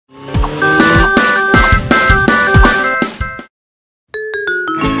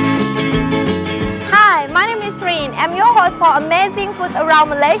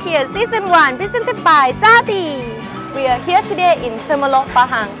About Malaysia Season 1 presented by Jati. We are here today in Temerloh,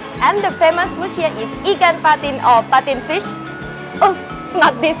 Pahang, and the famous food here is ikan patin or patin fish. Oh,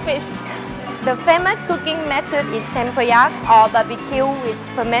 not this fish. The famous cooking method is tempoyak or barbecue with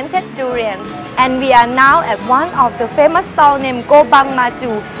fermented durian. And we are now at one of the famous stall named Gobang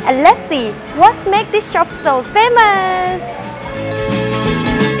Maju. And let's see what makes this shop so famous.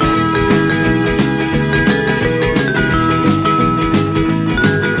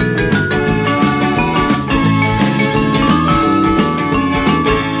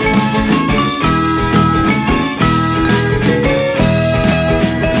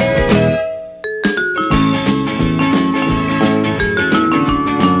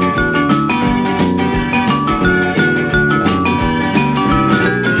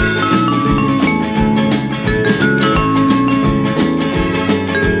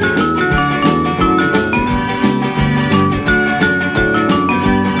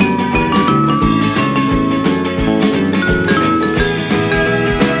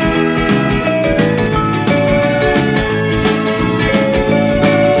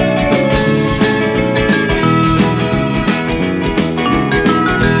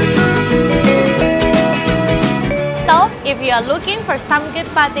 If you are looking for some good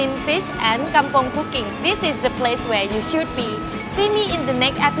patin fish and kampong cooking, this is the place where you should be. See me in the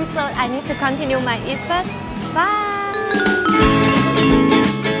next episode. I need to continue my eat first. Bye!